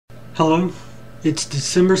Hello, it's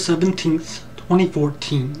December 17th,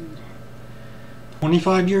 2014.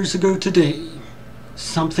 25 years ago today,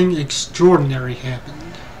 something extraordinary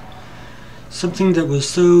happened. Something that was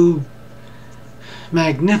so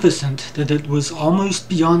magnificent that it was almost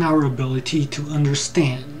beyond our ability to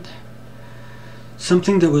understand.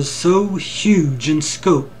 Something that was so huge in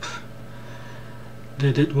scope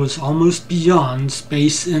that it was almost beyond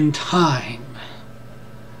space and time.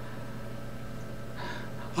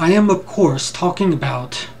 I am, of course, talking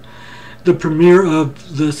about the premiere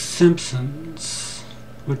of The Simpsons,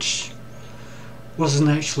 which wasn't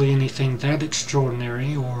actually anything that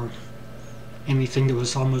extraordinary or anything that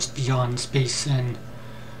was almost beyond space and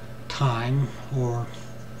time or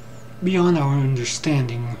beyond our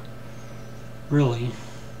understanding, really.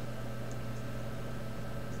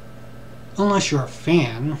 Unless you're a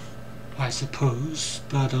fan, I suppose,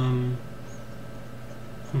 but,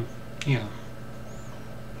 yeah.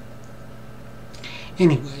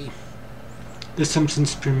 Anyway, The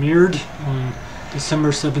Simpsons premiered on December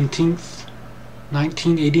 17th,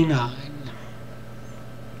 1989.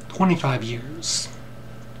 25 years.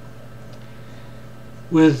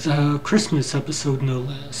 With a Christmas episode no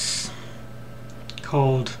less,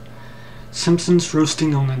 called Simpsons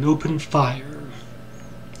Roasting on an Open Fire.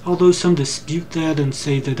 Although some dispute that and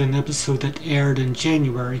say that an episode that aired in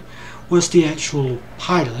January was the actual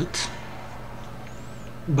pilot,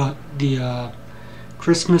 but the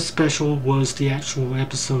Christmas special was the actual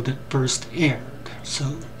episode that first aired,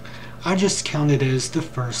 so I just count it as the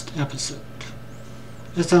first episode,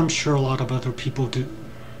 as I'm sure a lot of other people do.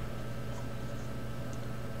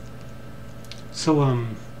 So,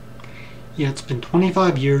 yeah, it's been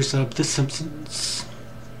 25 years of The Simpsons.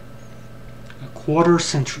 A quarter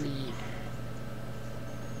century.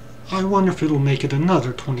 I wonder if it'll make it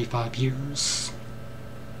another 25 years.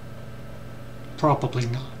 Probably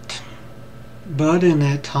not. But in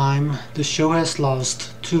that time, the show has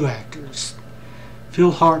lost two actors.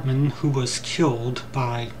 Phil Hartman, who was killed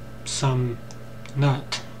by some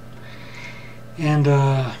nut, and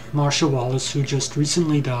Marsha Wallace, who just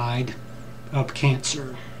recently died of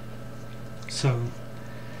cancer. So,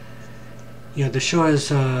 yeah, the show has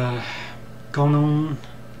gone on,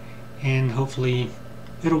 and hopefully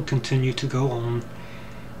it'll continue to go on,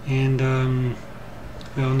 and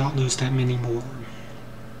we'll not lose that many more.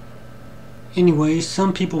 Anyway,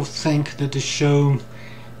 some people think that the show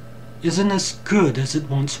isn't as good as it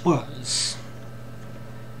once was.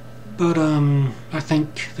 But I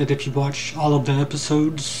think that if you watch all of the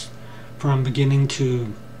episodes from beginning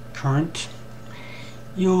to current,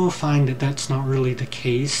 you'll find that that's not really the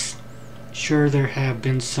case. Sure, there have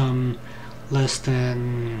been some less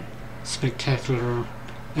than spectacular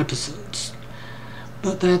episodes,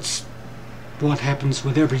 but that's what happens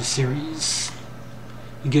with every series.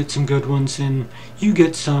 You get some good ones and you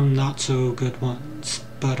get some not so good ones,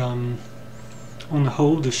 but on the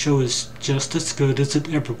whole, the show is just as good as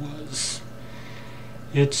it ever was.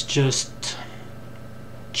 It's just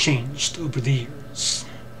changed over the years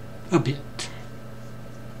a bit,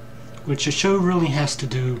 which a show really has to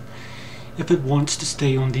do if it wants to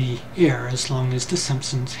stay on the air as long as The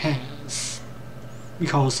Simpsons has,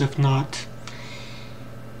 because if not,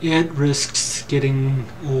 it risks getting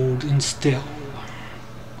old and stale.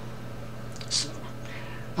 So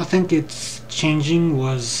I think its changing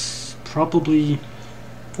was probably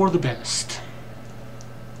for the best,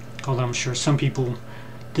 although I'm sure some people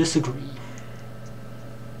disagree.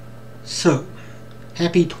 So,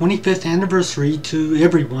 happy 25th anniversary to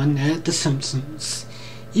everyone at The Simpsons,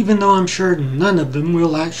 even though I'm sure none of them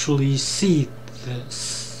will actually see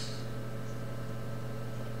this.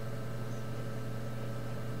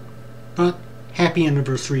 But, happy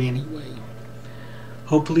anniversary anyway.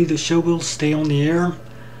 Hopefully the show will stay on the air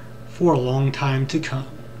for a long time to come.